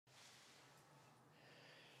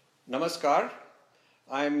Namaskar.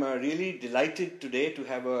 I'm really delighted today to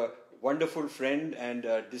have a wonderful friend and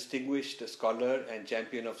a distinguished scholar and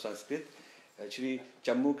champion of Sanskrit, Shri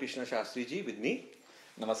Chammu Krishna Shastri ji, with me.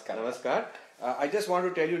 Namaskar. Namaskar. I just want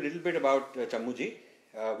to tell you a little bit about Chammu ji.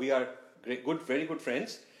 We are very good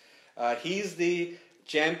friends. He's the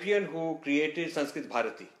champion who created Sanskrit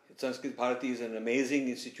Bharati. Sanskrit Bharati is an amazing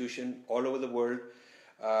institution all over the world.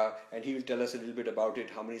 And he will tell us a little bit about it,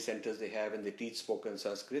 how many centers they have, and they teach spoken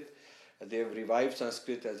Sanskrit. They have revived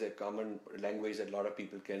Sanskrit as a common language that a lot of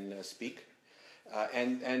people can speak.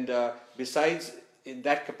 And besides, in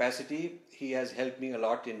that capacity, he has helped me a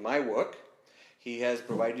lot in my work. He has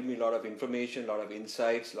provided me a lot of information, a lot of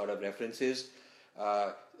insights, a lot of references,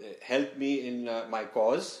 helped me in my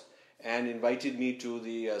cause, and invited me to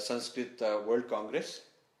the Sanskrit World Congress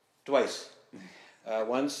twice.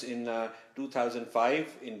 Once in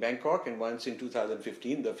 2005 in Bangkok and once in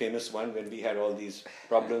 2015, the famous one when we had all these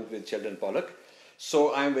problems with Sheldon Pollock.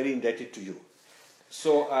 So I am very indebted to you.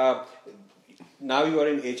 So now you are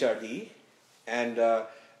in HRD and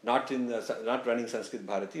not running Sanskrit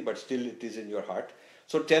Bharati, but still it is in your heart.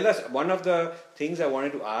 So tell us, one of the things I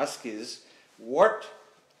wanted to ask is, what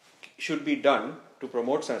should be done to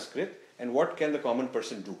promote Sanskrit and what can the common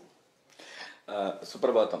person do?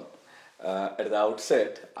 Suprabhatam. At the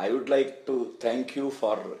outset, I would like to thank you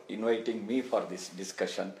for inviting me for this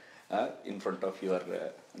discussion in front of your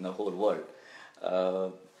the whole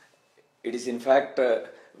world. It is in fact,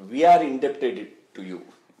 we are indebted to you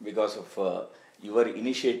because of your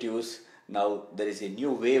initiatives. Now there is a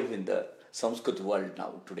new wave in the Sanskrit world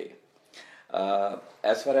now today.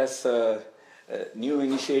 As far as new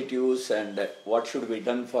initiatives and what should be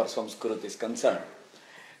done for Sanskrit is concerned,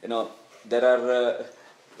 there are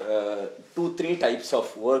 2-3 types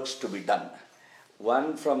of works to be done.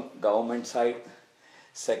 One from government side,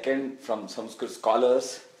 second from Sanskrit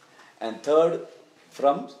scholars, and third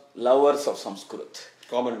from lovers of Sanskrit.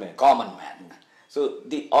 Common man. So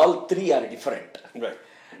all three are different. Right.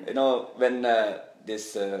 When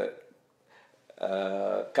this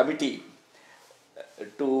committee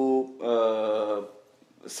to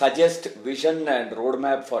suggest vision and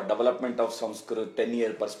roadmap for development of Sanskrit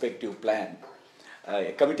 10-year perspective plan,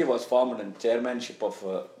 a committee was formed in chairmanship of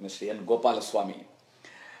Mr. N. Gopalaswamy.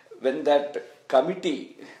 When that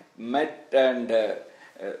committee met and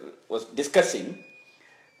was discussing,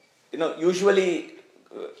 usually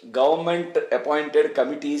government appointed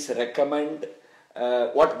committees recommend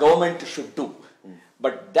what government should do.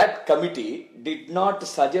 But that committee did not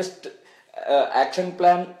suggest action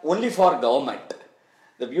plan only for government.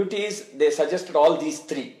 The beauty is they suggested all these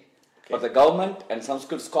three. For the government and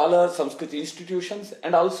Sanskrit scholars, Sanskrit institutions,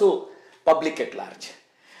 and also public at large.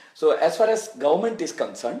 So as far as government is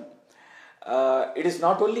concerned, it is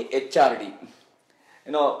not only HRD.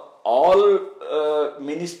 All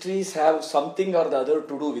ministries have something or the other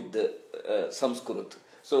to do with the Sanskrit.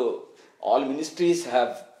 So all ministries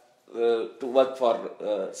have to work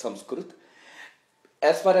for Sanskrit.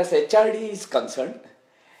 As far as HRD is concerned,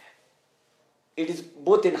 it is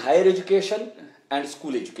both in higher education and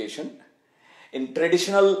school education, in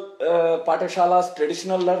traditional patashalas,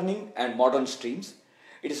 traditional learning and modern streams.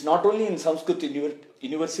 It is not only in Sanskrit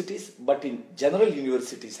universities but in general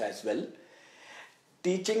universities as well.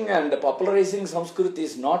 Teaching and popularizing Sanskrit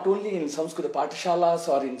is not only in Sanskrit patashalas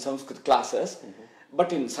or in Sanskrit classes,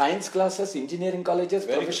 but in science classes, engineering colleges,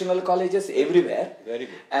 professional colleges, everywhere. Very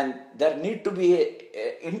good. And there need to be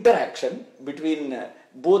a interaction between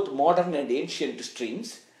both modern and ancient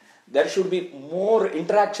streams. There should be more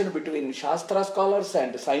interaction between Shastra scholars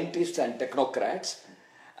and scientists and technocrats.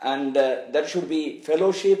 And there should be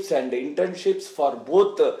fellowships and internships for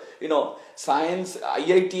both, science,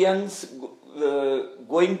 IITians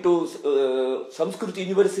going to Sanskrit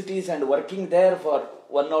universities and working there for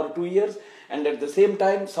 1 or 2 years. And at the same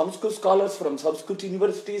time, Sanskrit scholars from Sanskrit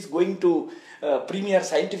universities going to premier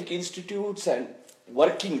scientific institutes and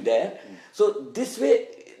working there. So this way,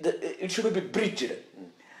 it should be bridged.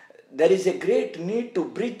 There is a great need to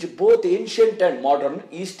bridge both ancient and modern,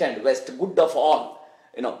 east and west, good of all.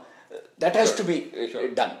 That has to be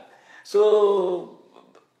done. So,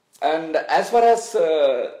 and as far as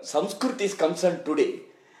Sanskrit is concerned today,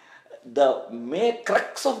 the main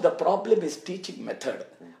crux of the problem is teaching method.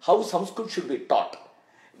 How Sanskrit should be taught.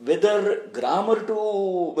 Whether grammar to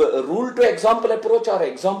rule to example approach or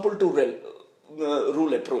example to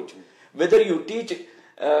rule approach. Whether you teach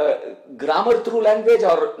grammar through language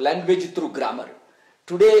or language through grammar.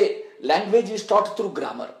 Today, language is taught through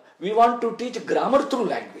grammar. We want to teach grammar through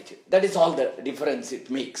language. That is all the difference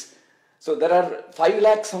it makes. So there are 5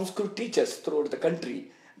 lakh Sanskrit teachers throughout the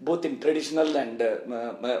country, both in traditional and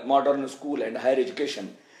modern school and higher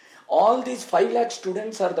education. All these 5 lakh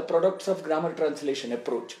students are the products of grammar translation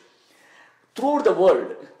approach. Throughout the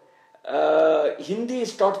world, Hindi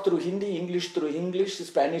is taught through Hindi, English through English,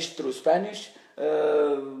 Spanish through Spanish,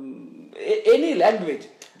 any language.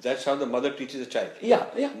 That's how the mother teaches a child. Yeah,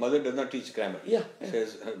 yeah. Mother does not teach grammar. Yeah.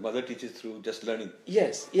 Says her mother teaches through just learning.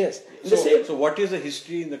 Yes, yes. So what is the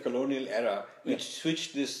history in the colonial era which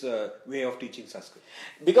switched this way of teaching Sanskrit?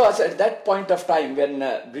 Because at that point of time, when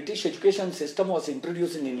British education system was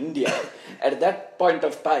introduced in India, at that point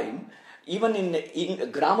of time, even in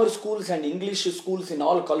grammar schools and English schools in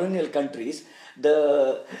all colonial countries,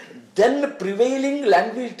 the then prevailing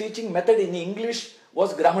language teaching method in English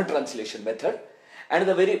was grammar translation method. And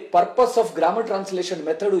the very purpose of grammar translation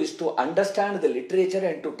method is to understand the literature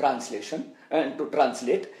and to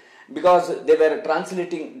translate, because they were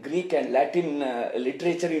translating Greek and Latin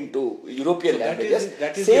literature into European languages.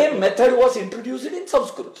 Same method was introduced in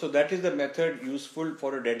Sanskrit. So that is the method useful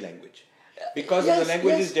for a dead language. Because if the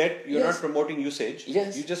language is dead, you're not promoting usage.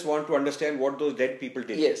 Yes. You just want to understand what those dead people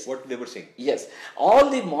did, what they were saying. Yes. All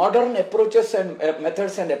the modern approaches and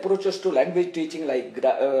methods and approaches to language teaching, like,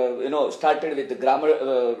 started with the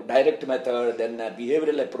grammar direct method, then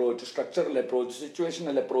behavioral approach, structural approach,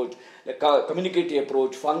 situational approach, communicative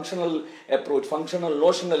approach, functional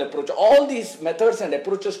notional approach. All these methods and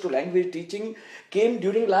approaches to language teaching came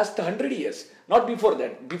during last 100 years, not before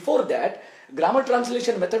that. Before that, grammar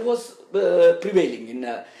translation method was prevailing.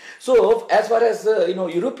 So as far as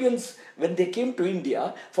Europeans, when they came to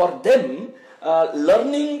India, for them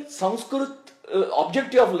learning Sanskrit,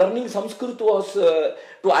 objective of learning Sanskrit was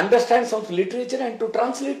to understand some literature and to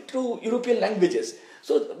translate to European languages.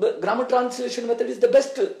 So the grammar translation method is the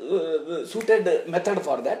best suited method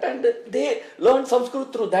for that, and they learned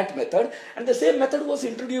Sanskrit through that method, and the same method was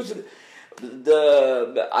introduced.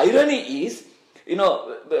 The irony is,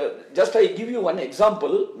 just I give you one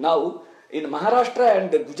example. Now, in Maharashtra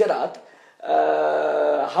and Gujarat,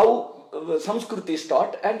 how Sanskrit is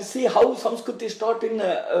taught, and see how Sanskrit is taught in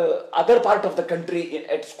other part of the country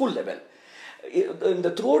at school level.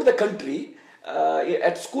 Throughout the country,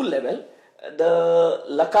 at school level, the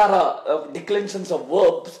lakara declensions of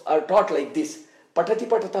verbs are taught like this: patati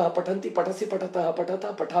patataha patanti, patasi patataha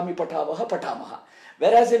patata, patami patavaha patamaha.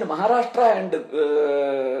 Whereas in Maharashtra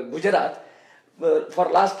and Gujarat, for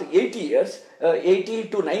last 80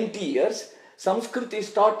 to 90 years, Sanskrit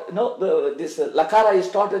is taught, this lakara is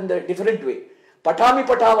taught in the different way. Patami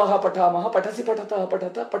patavaha patamaha, patasi patataha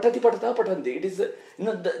patata, patati patataha patanti. It is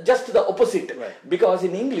just the opposite. Right. Because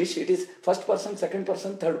in English it is first person, second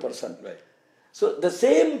person, third person. Right. So the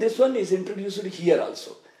same, this one is introduced here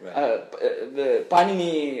also. Right.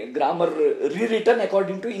 Panini grammar rewritten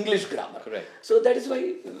according to English grammar. Correct. So that is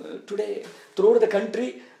why today throughout the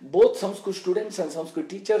country, both Sanskrit students and Sanskrit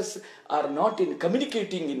teachers are not in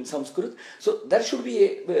communicating in Sanskrit. So there should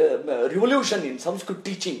be a revolution in Sanskrit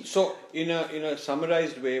teaching. So in a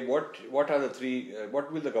summarized way, what are the three?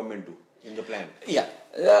 What will the government do in the plan? Yeah,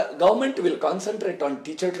 government will concentrate on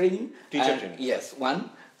teacher training. Training. Yes, 1,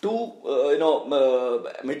 2,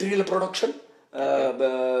 material production.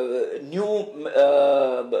 New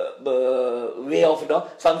way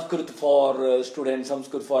of Sanskrit for students,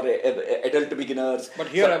 Sanskrit for adult beginners. But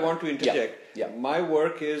here I want to interject. Yeah. My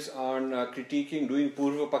work is on doing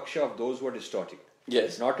Purva Paksha of those who are distorting.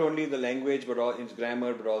 Yes. Not only the language, but all its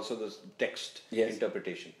grammar, but also the text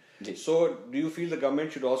interpretation. Yes. So, do you feel the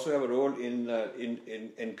government should also have a role in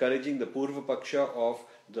encouraging the Purva Paksha of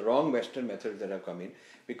the wrong Western methods that have come in?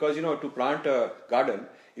 Because, to plant a garden,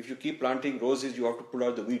 if you keep planting roses, you have to pull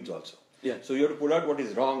out the weeds also. Yeah. So, you have to pull out what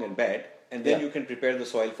is wrong and bad, and then you can prepare the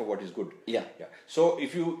soil for what is good. Yeah. So,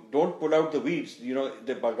 if you don't pull out the weeds,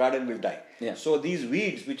 the garden will die. Yeah. So, these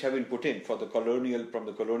weeds which have been put in from the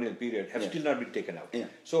colonial period have still not been taken out. Yeah.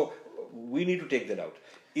 So, we need to take that out.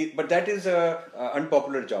 But that is a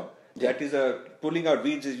unpopular job. Yeah. That is pulling out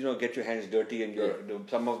weeds is, get your hands dirty, and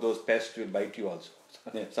some of those pests will bite you also.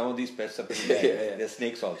 Yeah. Some of these pests are pretty bad. They're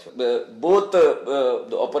snakes also. Both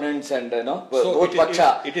the opponents and so both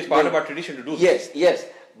Paksha. It is part of our tradition to do this. Yes.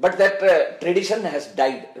 But that tradition has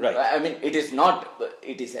died. Right. I mean, it is not.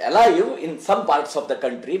 It is alive in some parts of the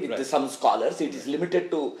country with some scholars. It is limited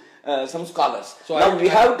to some scholars. So now we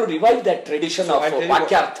have to revive that tradition of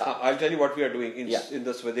Vakyartha. I'll tell you what we are doing in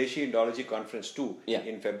the Swadeshi Indology Conference 2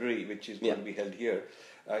 in February, which is going to be held here.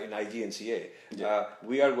 in IGNCA,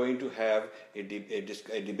 we are going to have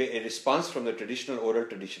a response from the traditional oral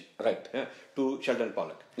tradition, Right. to Sheldon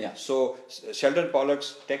Pollock. Yeah. So Sheldon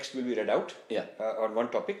Pollock's text will be read out, Yeah. on one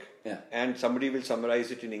topic, Yeah. and somebody will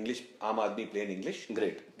summarize it in English, Aam Aadmi plain English.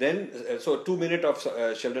 Great. Then, so 2 minutes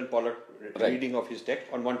of Sheldon Pollock Right. reading of his text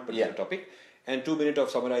on one particular Yeah. topic, and 2 minutes of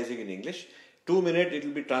summarizing in English. 2 minutes it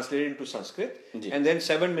will be translated into Sanskrit, Ji. and then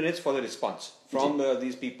 7 minutes for the response from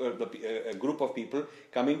these people, a group of people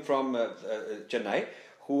coming from Chennai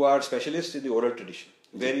who are specialists in the oral tradition,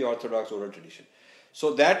 very orthodox oral tradition.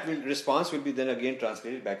 So that response will be then again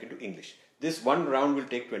translated back into English. This one round will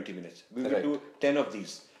take 20 minutes. We will Right. do 10 of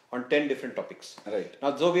these on 10 different topics. Right.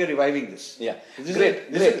 Now, though we are reviving this. Yeah, This great.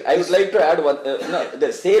 is- I would like to add one. No,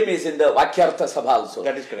 the same is in the Vakyartha Sabha also.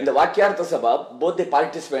 That is correct. In the Vakyartha Sabha, both the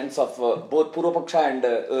participants of both Purva Paksha and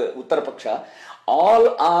Uttara Paksha, all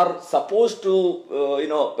are supposed to,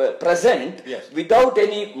 present Yes. without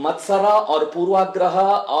any matsara or purvagraha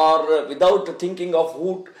or without thinking of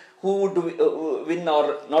who would win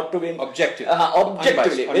or not to win. Objective.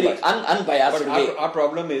 Objectively, Unbiased. very unbiased But way. our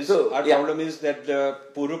problem is So, yeah. problem is that the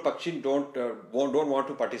Puru Pakshi don't want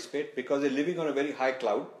to participate because they're living on a very high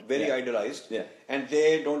cloud, very Yeah. idolized, Yeah. and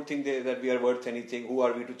they don't think that we are worth anything. Who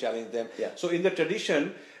are we to challenge them? Yeah. So in the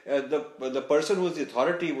tradition, the person who is the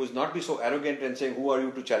authority would not be so arrogant and saying, "Who are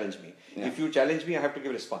you to challenge me? Yeah. If you challenge me, I have to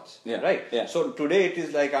give a response." Yeah. Right? Yeah. So today it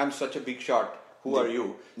is like I'm such a big shot. Who are you?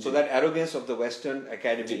 So that arrogance of the Western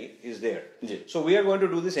academy is there. Ji. So we are going to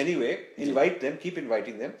do this anyway. Invite them, keep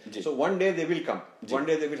inviting them. Ji. So one day they will come. One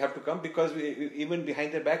day they will have to come because even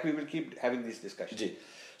behind their back we will keep having these discussions. Ji.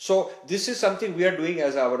 So this is something we are doing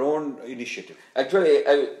as our own initiative. Actually,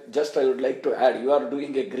 I would like to add, you are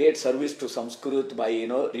doing a great service to Sanskrit by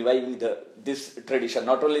reviving this tradition.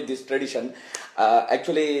 Not only this tradition,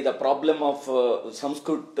 actually the problem of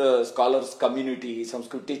Sanskrit scholars community,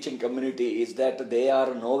 Sanskrit teaching community is that they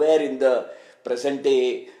are nowhere in the present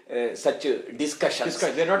day such discussions.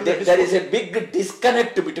 They're not in the There is a big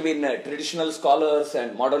disconnect between traditional scholars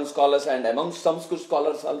and modern scholars, and among Sanskrit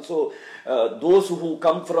scholars also, those who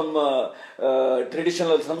come from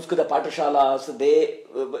traditional Sanskrit patashalas,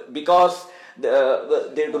 because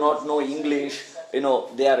they do not know English,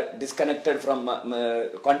 they are disconnected from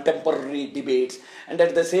contemporary debates, and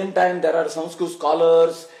at the same time there are Sanskrit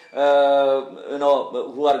scholars who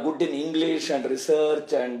are good in English and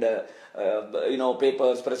research and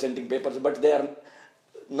presenting papers, but they are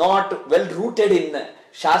not well rooted in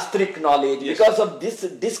Shastric knowledge. Yes. Because of this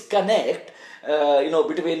disconnect,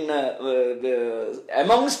 between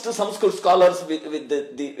amongst Sanskrit scholars with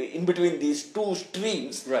the in between these two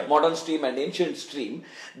streams, Right. modern stream and ancient stream,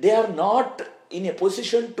 they are not in a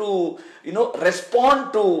position to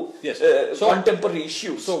respond to Yes. contemporary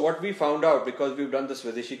issues. So what we found out, because we've done the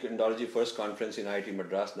Swadeshi Indology first conference in IIT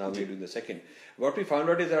Madras, now we're doing the second. What we found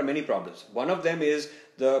out is there are many problems. One of them is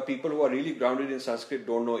the people who are really grounded in Sanskrit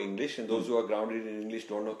don't know English, and those who are grounded in English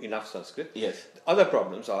don't know enough Sanskrit. Yes. Other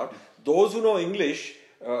problems are those who know English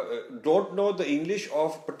don't know the English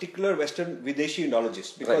of particular Western Videshi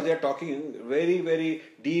Indologists, because Right. they are talking very, very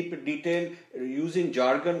deep, detailed, using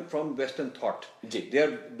jargon from Western thought. Ji. They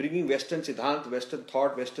are bringing Western Siddhant, Western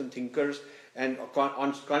thought, Western thinkers, and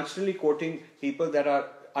constantly quoting people that are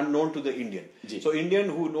unknown to the Indian. Ji. So Indian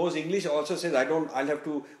who knows English also says, I'll have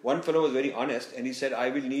to, one fellow was very honest and he said, I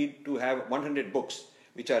will need to have 100 books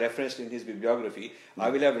which are referenced in his bibliography. I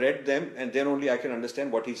will have read them and then only I can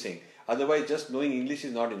understand what he's saying. Otherwise, just knowing English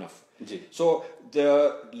is not enough. Ji. So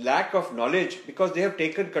the lack of knowledge, because they have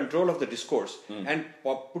taken control of the discourse and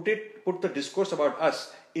put the discourse about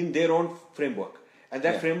us in their own framework. And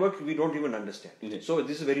that Yeah. framework we don't even understand. Ji. So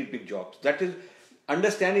this is a very big job. That is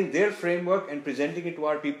understanding their framework and presenting it to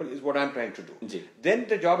our people is what I'm trying to do. Ji. Then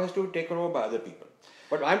the job has to be taken over by other people.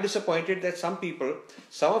 But I'm disappointed that some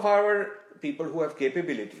of our people who have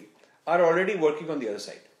capability are already working on the other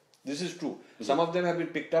side. This is true. Some of them have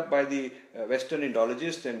been picked up by the Western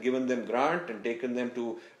Indologists and given them grant and taken them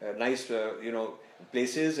to nice,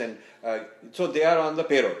 places, and so they are on the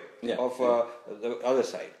payroll of the other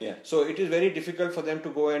side. Yeah. So it is very difficult for them to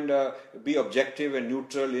go and be objective and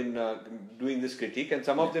neutral in doing this critique. And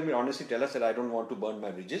some of them will honestly tell us that I don't want to burn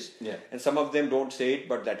my bridges. Yeah. And some of them don't say it,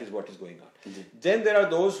 but that is what is going on. Then there are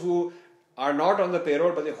those who are not on the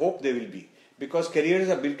payroll, but they hope they will be. Because careers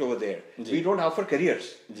are built over there. We don't offer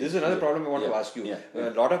careers. This is another problem I want to ask you.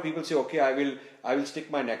 A lot of people say, okay, I will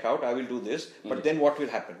stick my neck out, I will do this, but then what will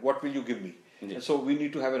happen? What will you give me? And so we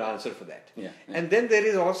need to have an answer for that. And then there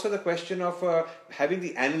is also the question of having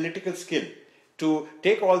the analytical skill to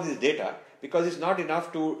take all this data, because it's not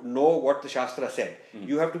enough to know what the Shastra said.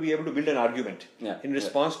 You have to be able to build an argument. In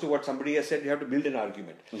response to what somebody has said, you have to build an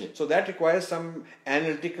argument. So that requires some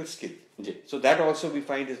analytical skill. So that also we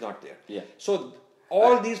find is not there. So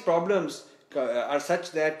all these problems are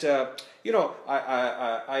such that,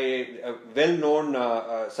 I well-known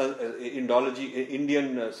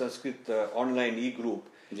Indian Sanskrit online e-group,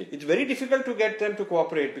 it's very difficult to get them to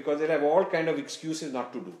cooperate because they have all kind of excuses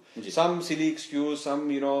not to do. Some silly excuse, some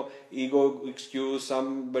ego excuse,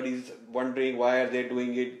 somebody's wondering why are they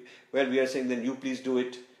doing it. Well, we are saying then you please do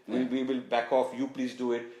it. We will back off, you please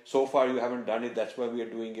do it. So far you haven't done it, that's why we are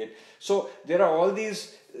doing it. So there are all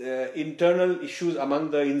these internal issues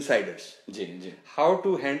among the insiders. How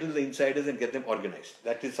to handle the insiders and get them organized.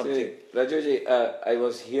 That is something. Rajuji, I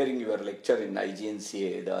was hearing your lecture in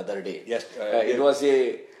IGNCA the other day. Yes. It was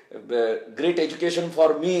a great education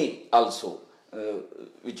for me also,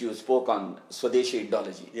 which you spoke on Swadeshi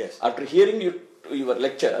Indology. Yes. After hearing your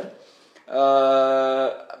lecture,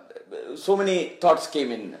 so many thoughts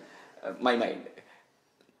came in my mind.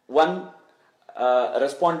 One,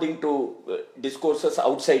 responding to discourses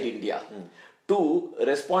outside India. Two,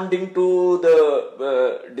 responding to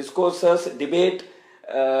the discourses, debate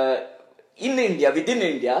in India, within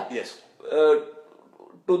India. Yes. To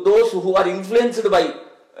those who are influenced by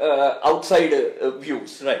outside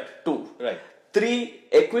views. Right. Two. Right. Three,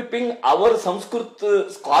 equipping our Sanskrit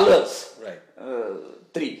scholars. Right.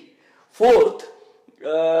 Three. Fourth,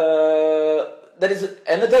 there is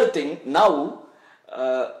another thing. Now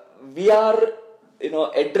we are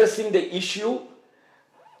addressing the issue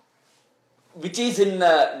which is in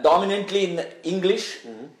dominantly in English.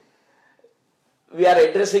 We are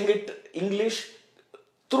addressing it English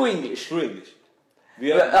through English. Through English.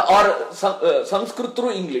 Or Sanskrit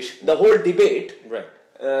through English. The whole debate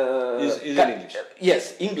is in English.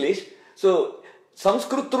 Yes, English. So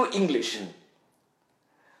Sanskrit through English.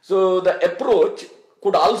 So the approach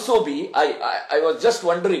could also be, I was just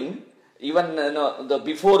wondering, even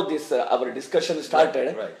before this our discussion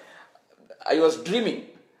started, Right. I was dreaming,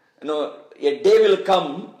 a day will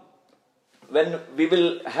come when we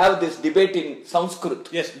will have this debate in Sanskrit.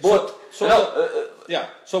 Yes, both. So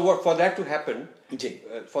for that to happen,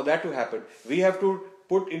 we have to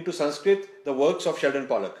put into Sanskrit the works of Sheldon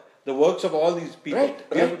Pollock, the works of all these people.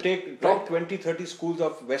 We have to take 20, 30 schools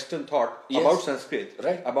of Western thought about Sanskrit,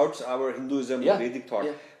 about our Hinduism, Vedic thought.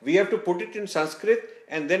 We have to put it in Sanskrit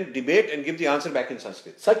and then debate and give the answer back in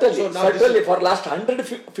Sanskrit. Certainly, for last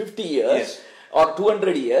 150 years or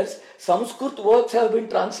 200 years, Sanskrit works have been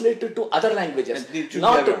translated to other languages,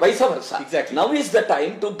 not vice versa. Exactly. Now is the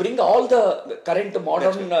time to bring all the current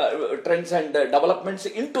modern trends and developments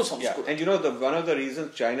into Sanskrit. And one of the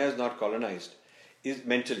reasons China is not colonized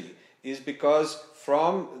is because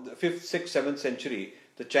from the 5th, 6th, 7th century,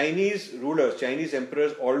 the Chinese rulers, Chinese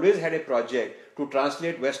emperors always had a project to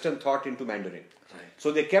translate Western thought into Mandarin.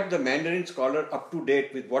 So they kept the Mandarin scholar up to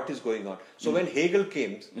date with what is going on. So when Hegel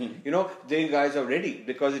came, they guys are ready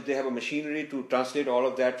because they have a machinery to translate all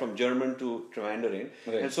of that from German to Mandarin.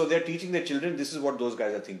 And so they're teaching their children, this is what those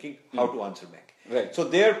guys are thinking, how to answer back. So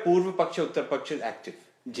their Purva Paksha, Uttar Paksha is active.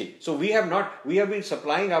 So we have been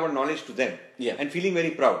supplying our knowledge to them and feeling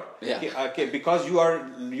very proud. Okay, because you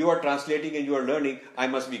are translating and you are learning, I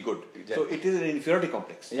must be good. So it is an inferiority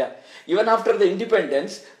complex. Even after the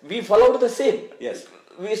independence, we followed the same.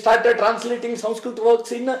 We started translating Sanskrit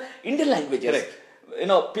works in Indian languages.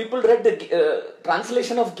 People read the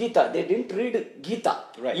translation of Gita. They didn't read Gita.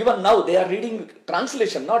 Even now they are reading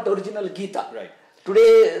translation, not original Gita.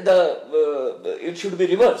 Today, it should be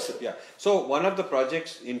reversed. So one of the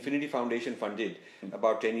projects Infinity Foundation funded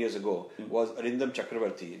about 10 years ago was Arindam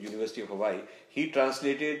Chakravarti, University of Hawaii. He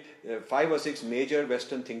translated 5 or 6 major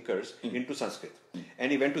Western thinkers into Sanskrit.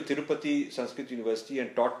 And he went to Tirupati Sanskrit University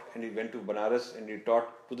and taught, and he went to Banaras and he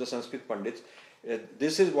taught to the Sanskrit Pandits.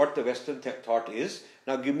 This is what the Western thought is.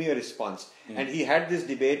 Now give me a response. And he had this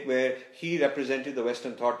debate where he represented the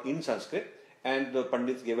Western thought in Sanskrit and the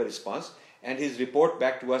Pandits gave a response. And his report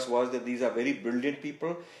back to us was that these are very brilliant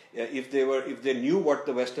people. If they knew what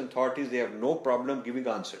the Western thought is, they have no problem giving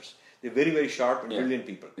answers. They're very, very sharp and brilliant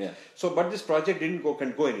people. But this project didn't go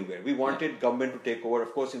anywhere. We wanted government to take over.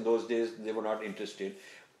 Of course, in those days, they were not interested.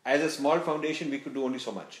 As a small foundation, we could do only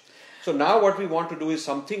so much. So now what we want to do is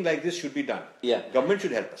something like this should be done. Government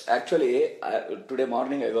should help us. Actually, today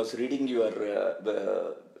morning I was reading your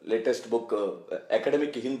latest book,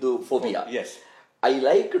 Academic Hindu Phobia. Yes. I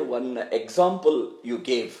liked one example you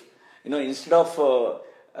gave. Instead of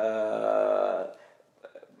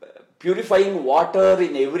purifying water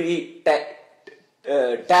in every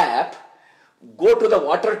tap, go to the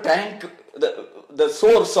water tank the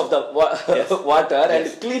source of the water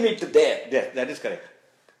and clean it there. Yes, that is correct.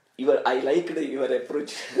 I liked your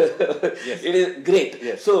approach. Yes. It is great.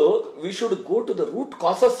 Yes. So we should go to the root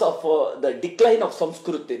causes of the decline of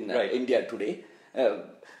Sanskrit in Right. India today.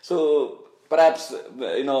 So perhaps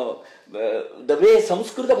the way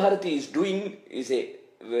Samskrita Bharati is doing is a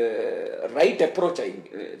right approach. I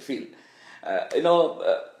feel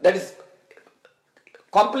that is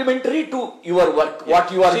complementary to your work,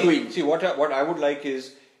 what you are doing. See, what I would like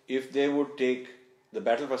is if they would take the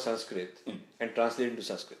battle for Sanskrit and translate it into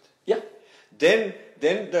Sanskrit. Yeah. Then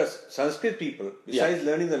the Sanskrit people, besides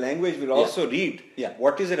learning the language, will also read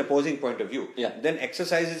what is an opposing point of view. Yeah. Then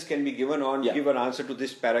exercises can be given on, give an answer to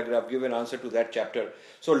this paragraph, give an answer to that chapter.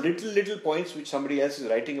 So little points which somebody else is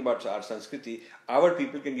writing about our Sanskriti, our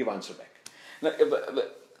people can give answer back.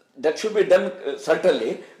 That should be done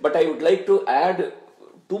certainly, but I would like to add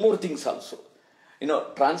two more things also.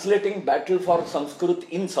 Translating battle for Sanskrit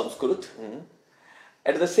in Sanskrit.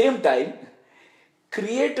 At the same time,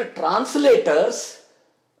 create translators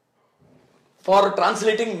for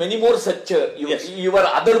translating many more such your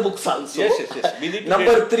other books also. Yes. We need to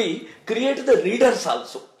Number 3, create the readers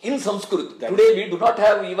also in Sanskrit. Today we do not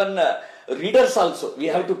have even readers also. We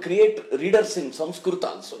have to create readers in Sanskrit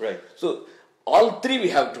also. Right. So all 3 we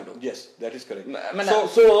have to do. Yes, that is correct.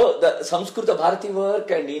 So the Samskrita Bharati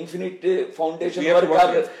work and Infinite Foundation work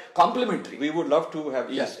are complementary. We would love to have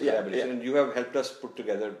this collaboration, and you have helped us put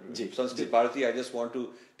together Sanskrit Bharati. I just want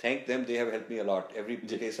to thank them. They have helped me a lot. Every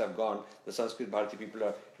place I've gone, the Sanskrit Bharati people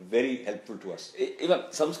are very helpful to us. Even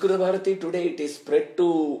Samskrita Bharati today, it is spread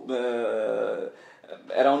to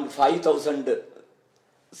around 5,000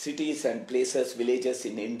 cities and places, villages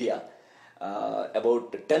in India.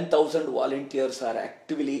 About 10,000 volunteers are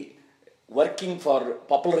actively working for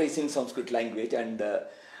popularizing Sanskrit language, and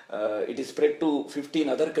it is spread to 15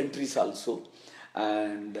 other countries also.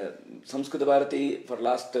 And Samskrita Bharati for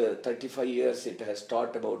last 35 years it has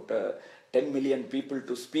taught about 10 million people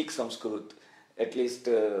to speak Sanskrit. At least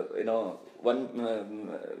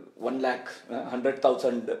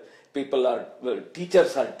 100,000 people are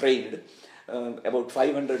teachers are trained. About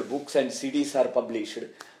 500 books and CDs are published.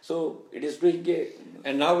 So it is doing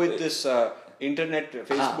and now with this internet,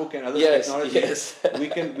 Facebook and other technologies,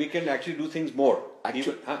 we can actually do things more.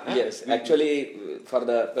 Actually, for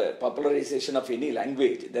the popularization of any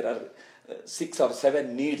language, there are 6 or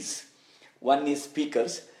 7 needs. One is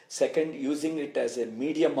speakers. Second, using it as a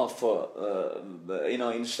medium of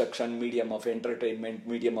instruction, medium of entertainment,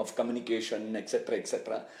 medium of communication, etc.,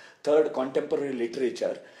 etc. Third, contemporary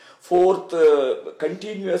literature. Fourth,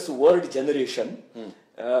 continuous word generation.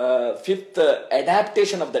 Fifth,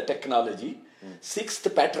 adaptation of the technology.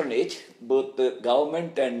 Sixth, patronage, both the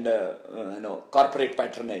government and corporate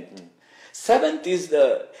patronage. Seventh is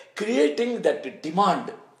the creating that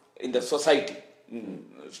demand in the society.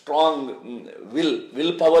 Strong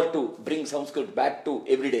willpower to bring Sanskrit back to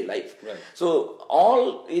everyday life. Right. So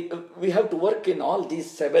we have to work in all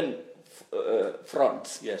these 7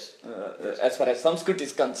 fronts. Yes. As far as Sanskrit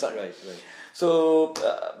is concerned. Right. So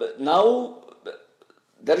now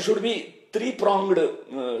there should be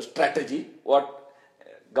 3-pronged strategy. What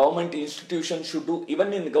government institutions should do.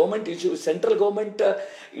 Even in government issues, central government,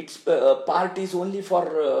 its part is only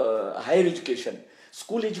for higher education.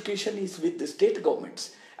 School education is with the state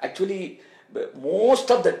governments. Actually, most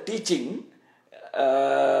of the teaching,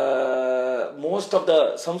 most of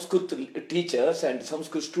the Sanskrit teachers and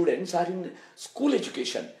Sanskrit students are in school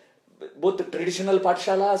education, both the traditional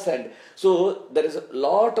pathshalas, and so there is a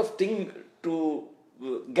lot of thing to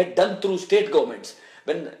get done through state governments.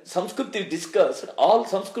 When Sanskrit is discussed, all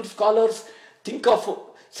Sanskrit scholars think of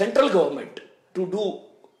central government to do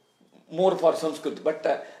more for Sanskrit, but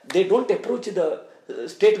they don't approach the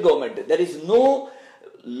state government. There is no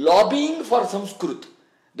lobbying for Sanskrit.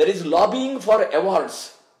 There is lobbying for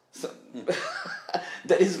awards.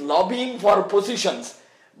 There is lobbying for positions.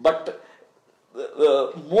 But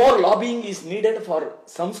more lobbying is needed for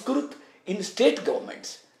Sanskrit in state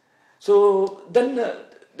governments. So then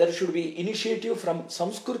there should be initiative from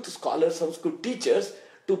Sanskrit scholars, Sanskrit teachers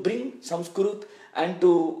to bring Sanskrit and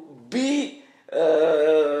to be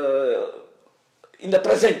in the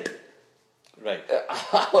present. Right.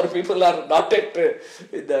 Our people are not at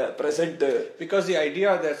the present. Because the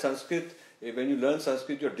idea that Sanskrit when you learn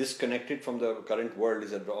Sanskrit, you're disconnected from the current world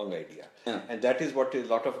is a wrong idea. And that is what a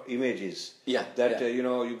lot of image is. That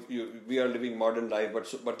we are living modern life,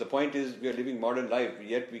 but the point is we are living modern life,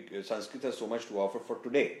 yet Sanskrit has so much to offer for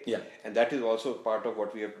today. And that is also part of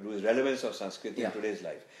what we have to do, is relevance of Sanskrit in today's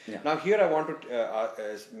life. Now here I want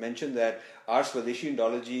to mention that our Swadeshi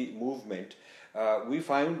Indology movement, we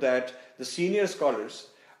found that the senior scholars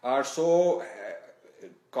are so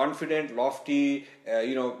confident, lofty,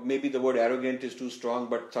 maybe the word arrogant is too strong,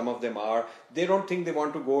 but some of them are. They don't think they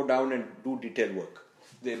want to go down and do detailed work.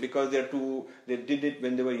 Because they did it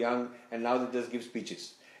when they were young, and now they just give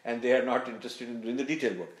speeches. And they are not interested in doing the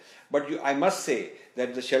detailed work. But I must say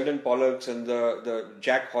that the Sheldon Pollocks and the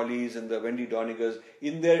Jack Hollies and the Wendy Donigers,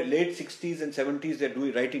 in their late 60s and 70s, they're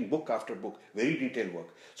writing book after book, very detailed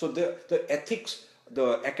work. So the ethics,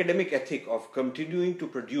 the academic ethic of continuing to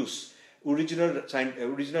produce original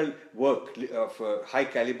work of high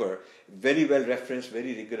caliber, very well referenced,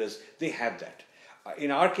 very rigorous, they have that.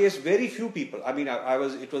 In our case, very few people. I mean,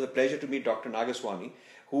 it was a pleasure to meet Dr. Nagaswamy,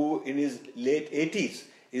 who in his late 80s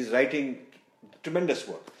is writing tremendous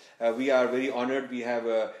work. We are very honored. We have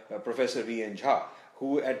Professor V. N. Jha,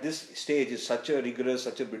 who at this stage is such a rigorous,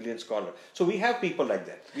 such a brilliant scholar. So we have people like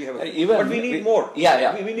that. But we need more. We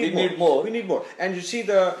need more. We need more. And you see,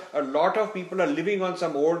 a lot of people are living on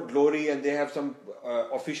some old glory, and they have some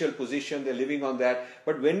official position. They're living on that.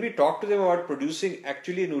 But when we talk to them about producing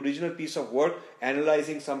actually an original piece of work,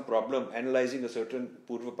 analyzing some problem, analyzing a certain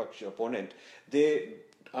Purva Paksha opponent, they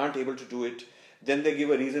aren't able to do it. Then they give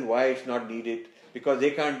a reason why it's not needed, because they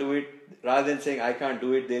can't do it. Rather than saying I can't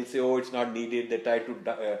do it, they'll say, oh, it's not needed. They try to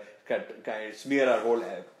smear our whole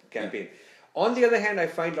campaign. On the other hand, I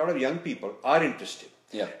find a lot of young people are interested.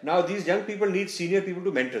 Now these young people need senior people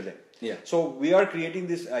to mentor them. So we are creating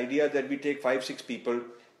this idea that we take 5-6 people,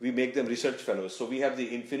 we make them research fellows. So we have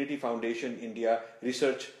the Infinity Foundation India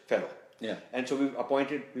Research Fellow. And so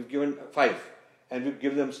we've given 5, and we've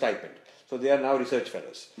given them stipend. So they are now research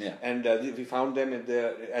fellows. And we found them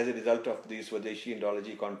as a result of the Swadeshi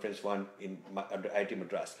Indology Conference 1 at IIT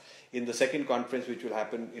Madras. In the second conference, which will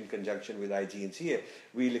happen in conjunction with IGNCA,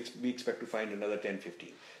 we expect to find another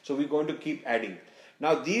 10-15. So we're going to keep adding.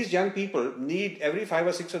 Now these young people every 5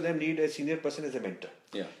 or 6 of them need a senior person as a mentor.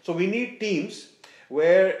 So we need teams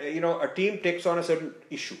where a team takes on a certain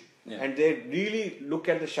issue, and they really look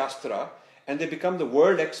at the Shastra, and they become the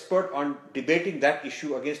world expert on debating that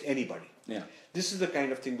issue against anybody. This is the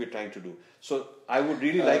kind of thing we're trying to do. So I would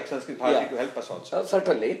really like Sanskrit Bharati to help us also.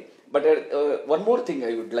 Certainly. But one more thing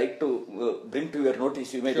I would like to bring to your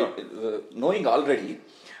notice, you may be knowing already,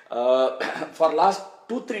 for last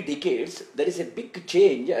 2-3 decades, there is a big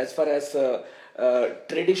change as far as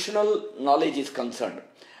traditional knowledge is concerned.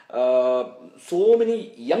 So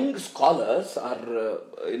many young scholars are,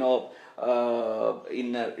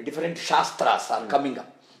 in different Shastras are coming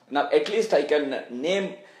up. Now, at least I can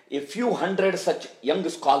name a few hundred such young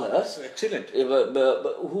scholars. Excellent.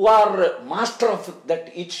 Who are master of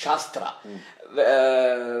that each Shastra.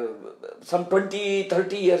 Some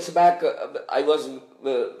 20-30 years back, I was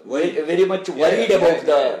very much worried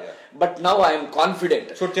about but now I am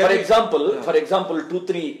confident. So for example,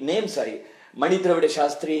 2-3 names Mani Dravida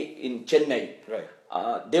Shastri in Chennai,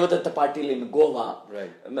 Devadatta Patil in Goa.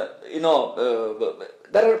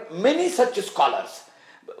 There are many such scholars.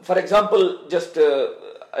 For example, just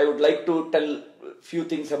I would like to tell few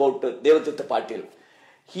things about Devadatta Patil.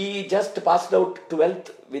 He just passed out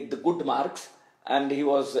 12th with good marks, and he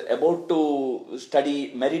was about to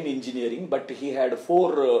study marine engineering, but he had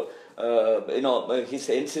 4 his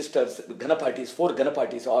ancestors, Ganapatis, 4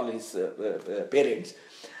 Ganapatis, all his parents.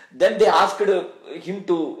 Then they asked him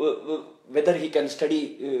to whether he can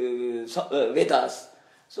study Vedas.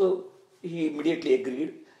 So he immediately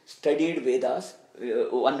agreed, studied Vedas,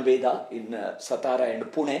 one Veda in Satara and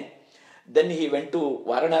Pune. Then he went to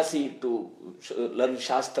Varanasi to learn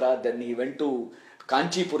Shastra. Then he went to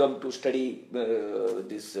Kanchipuram to study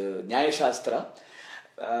this Nyaya Shastra.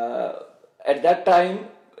 At that time,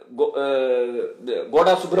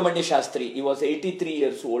 Goda Subramanya Shastri, he was 83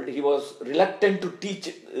 years old. He was reluctant to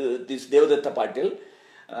teach this Devadatta Patil.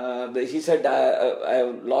 He said, I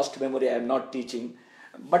have lost memory, I am not teaching.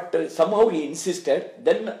 But somehow he insisted.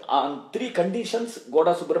 Then on 3 conditions,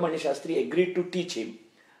 Goda Subramanya Shastri agreed to teach him.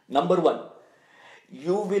 Number 1,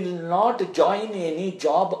 you will not join any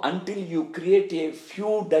job until you create a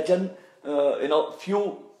few dozen,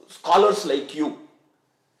 few scholars like you.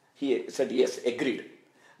 He said, yes, agreed.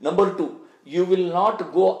 Number 2, you will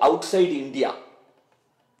not go outside India.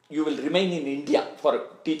 You will remain in India for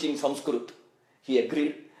teaching Sanskrit. He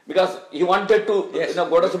agreed. Because he wanted to,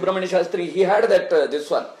 Goda Subramanya Shastri, he had that, this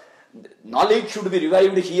one, knowledge should be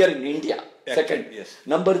revived here in India. Second. Yes.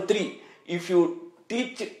 Number 3, if you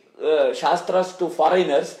teach Shastras to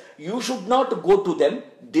foreigners, you should not go to them,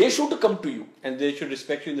 they should come to you. And they should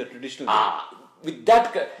respect you in the traditional way. With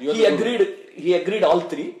that, he agreed all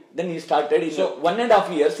 3. Then he started. In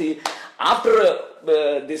 1.5 years, after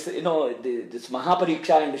this, this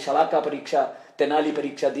Mahapariksha and Shalaka Pariksha, Tenali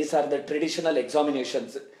Pariksha, these are the traditional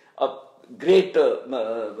examinations, great,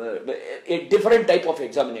 a different type of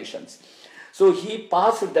examinations. So he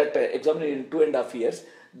passed that examination in 2.5 years.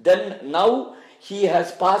 Then now he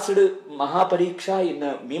has passed Mahapariksha in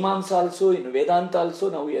Mimamsa also, in Vedanta also.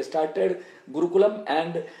 Now he has started Gurukulam,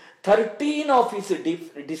 and 13 of his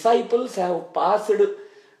disciples have passed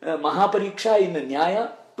Mahapariksha in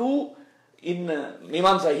Nyaya, 2 in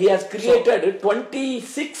Mimamsa. He has created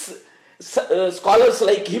 26 scholars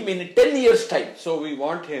like him in 10 years' time. So we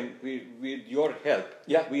want him, with your help,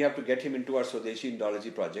 we have to get him into our Swadeshi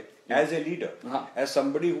Indology project as a leader, as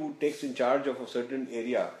somebody who takes in charge of a certain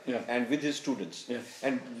area and with his students.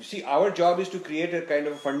 And you see, our job is to create a kind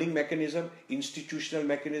of funding mechanism, institutional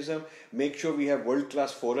mechanism, make sure we have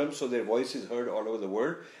world-class forums so their voice is heard all over the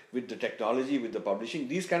world, with the technology, with the publishing.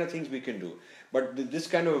 These kind of things we can do. But this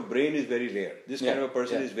kind of a brain is very rare. This kind of a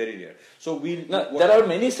person is very rare. So there are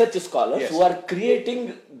many such scholars who are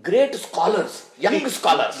creating great scholars, young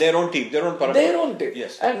scholars. Their own team, their own paradigm. Their own team.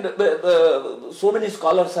 Yes. And so many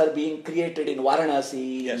scholars are being created in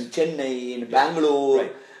Varanasi, in Chennai, in Bangalore,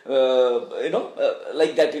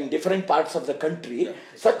 like that in different parts of the country.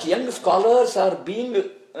 Such young scholars are being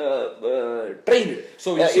trained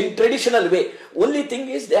in traditional way. Only thing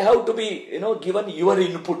is they have to be given your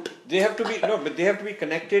input. They have to be but they have to be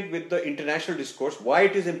connected with the international discourse. Why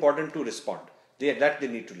it is important to respond. That they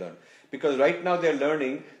need to learn, because right now they are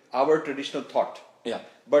learning our traditional thought.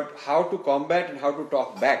 But how to combat and how to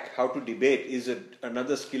talk back, how to debate is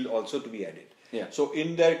another skill also to be added. So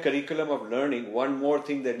in their curriculum of learning, one more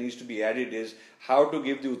thing that needs to be added is how to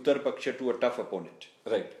give the Uttar Paksha to a tough opponent.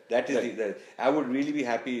 That is I would really be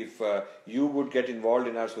happy if you would get involved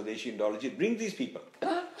in our Swadeshi Indology. Bring these people.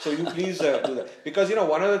 So you please do that. Because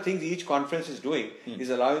one of the things each conference is doing is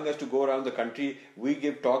allowing us to go around the country. We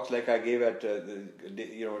give talks like I gave at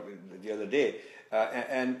the other day,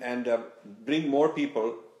 and bring more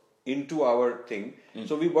people into our thing.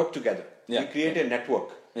 So we work together. We create a network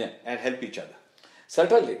and help each other.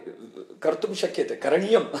 Certainly, kartum shakyate,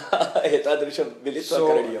 karaniyam, etadrisham militva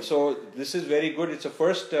karaniyam. So this is very good. It's a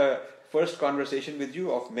first conversation with you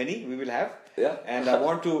of many we will have. And I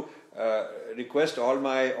want to request all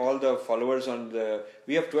the followers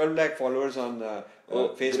we have 12 lakh followers on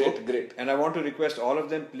Facebook. Great. And I want to request all of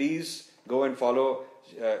them, please go and follow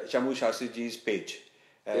Chammu Shastriji's page.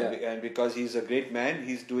 And because he's a great man,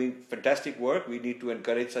 he's doing fantastic work. We need to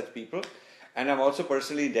encourage such people. And I'm also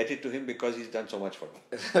personally indebted to him because he's done so much for me.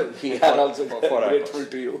 We are also grateful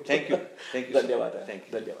to you. Thank you. Thank you. Dhanyawad.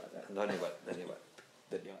 Thank you. Dhanyawad. Dhanyawad.